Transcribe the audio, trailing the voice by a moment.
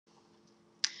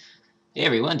Hey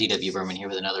everyone, dwburman here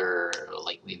with another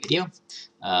LightWave video.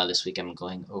 This week I'm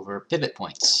going over pivot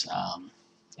points,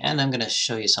 and I'm going to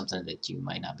show you something that you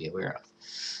might not be aware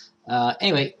of.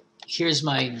 Anyway, here's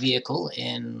my vehicle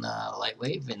in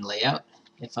LightWave in layout.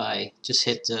 If I just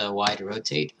hit Y to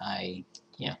rotate, I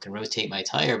can rotate my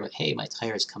tire, but hey, my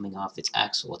tire is coming off its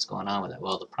axle. What's going on with it?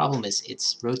 Well, the problem is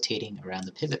it's rotating around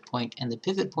the pivot point, and the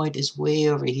pivot point is way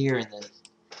over here in the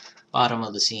bottom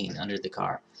of the scene under the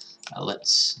car.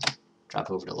 Let's drop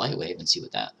over to LightWave and see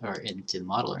what that, or into the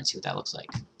modeler and see what that looks like.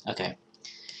 Okay,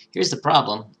 here's the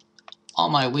problem. All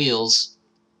my wheels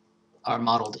are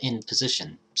modeled in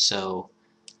position, so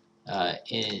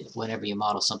whenever you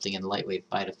model something in LightWave,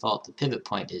 by default, the pivot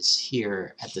point is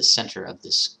here at the center of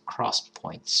this cross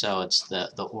point, so it's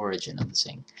the origin of the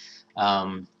thing.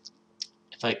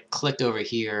 If I click over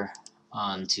here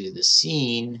onto the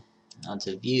scene,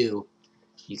 onto view,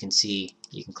 you can see,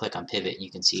 you can click on pivot and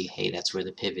you can see, hey, that's where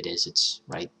the pivot is. It's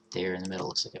right there in the middle.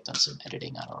 Looks like I've done some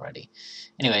editing on it already.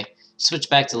 Anyway, switch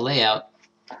back to layout.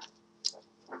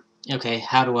 Okay,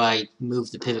 how do I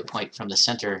move the pivot point from the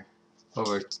center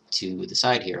over to the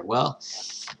side here? Well,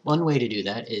 one way to do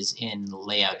that is in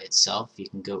layout itself. You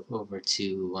can go over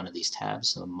to one of these tabs,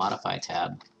 so modify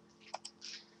tab, I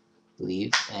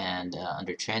believe, and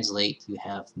under translate you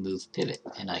have move pivot,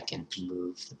 and I can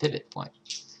move the pivot point.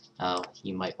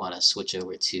 You might want to switch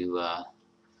over to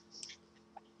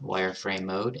wireframe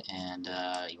mode, and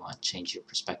you want to change your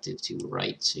perspective to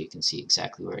right so you can see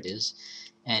exactly where it is.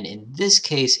 And in this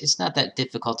case, it's not that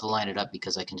difficult to line it up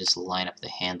because I can just line up the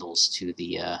handles to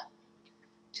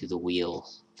the wheel,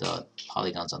 the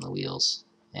polygons on the wheels,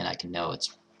 and I can know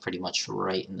it's pretty much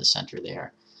right in the center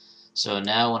there. So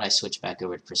now when I switch back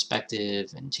over to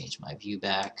perspective and change my view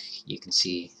back, you can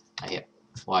see I hit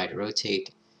Y to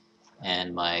rotate,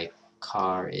 and my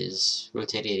car is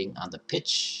rotating on the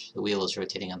pitch, the wheel is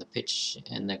rotating on the pitch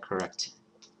in the correct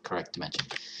dimension.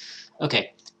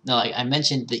 Okay, now I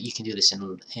mentioned that you can do this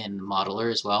in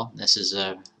Modeler as well. This is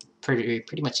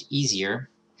pretty much easier.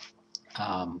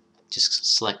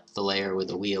 Just select the layer with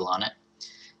the wheel on it,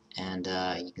 and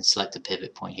you can select the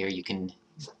pivot point here. You can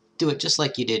do it just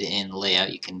like you did in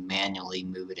layout. You can manually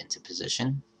move it into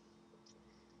position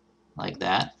like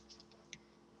that.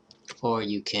 Or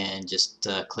you can just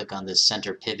click on this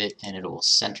center pivot and it will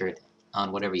center it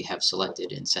on whatever you have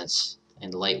selected. And since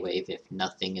in LightWave, if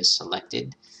nothing is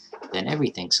selected, then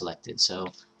everything's selected. So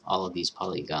all of these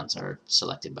polygons are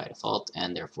selected by default,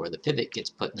 and therefore the pivot gets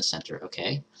put in the center.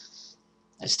 Okay,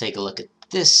 let's take a look at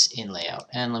this in layout,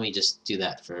 and let me just do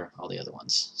that for all the other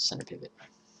ones. Center pivot.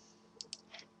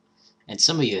 And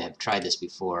some of you have tried this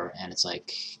before, and it's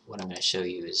like what I'm going to show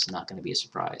you is not going to be a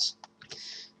surprise.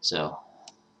 So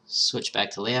switch back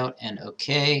to layout, and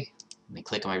okay, let me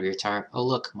click on my rear tire. Oh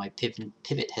look, my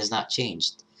pivot has not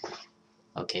changed.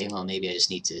 Okay, well maybe I just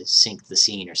need to sync the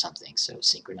scene or something. So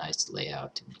synchronize to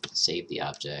layout, save the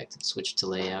object, and switch to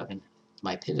layout, and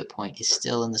my pivot point is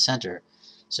still in the center.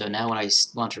 So now when I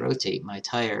want to rotate, my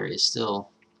tire is still,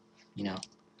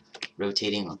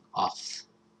 rotating off.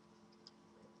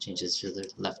 Change this to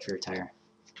the left rear tire.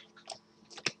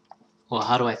 Well,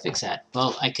 how do I fix that?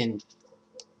 Well, I can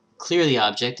clear the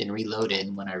object and reload it,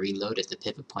 and when I reload it, the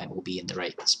pivot point will be in the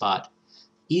right spot.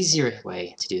 Easier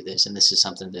way to do this, and this is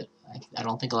something that I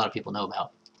don't think a lot of people know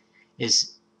about,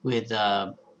 is with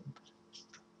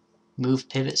move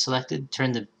pivot selected,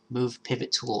 turn the move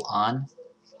pivot tool on,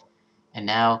 and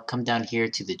now come down here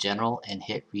to the general and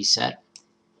hit reset,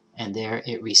 and there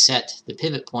it reset the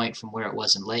pivot point from where it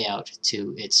was in layout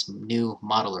to its new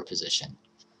modeler position.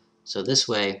 So this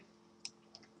way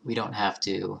we don't have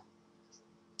to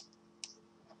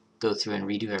go through and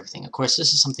redo everything. Of course,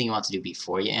 this is something you want to do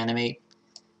before you animate,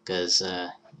 because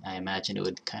I imagine it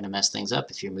would kind of mess things up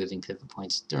if you're moving pivot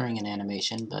points during an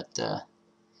animation, but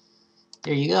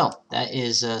there you go. That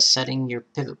is setting your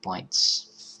pivot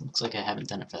points. Looks like I haven't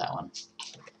done it for that one.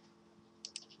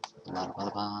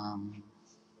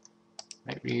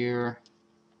 Right rear,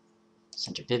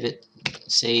 center pivot,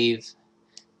 save,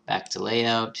 back to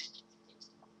layout,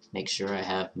 make sure I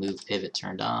have move pivot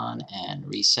turned on, and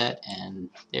reset, and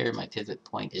there my pivot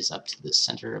point is up to the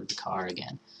center of the car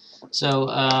again. So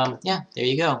yeah, there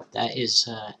you go. That is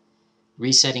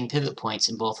resetting pivot points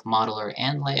in both modeler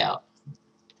and layout,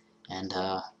 and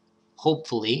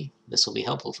hopefully this will be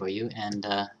helpful for you and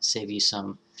save you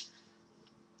some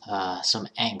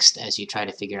angst as you try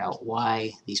to figure out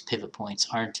why these pivot points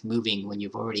aren't moving when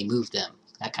you've already moved them.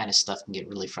 That kind of stuff can get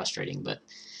really frustrating, but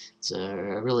it's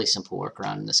a really simple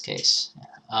workaround in this case.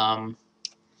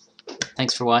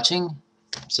 Thanks for watching.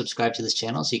 Subscribe to this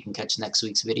channel so you can catch next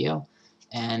week's video,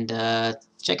 and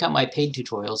check out my paid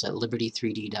tutorials at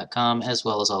liberty3d.com, as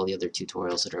well as all the other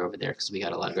tutorials that are over there, because we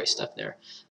got a lot of great stuff there.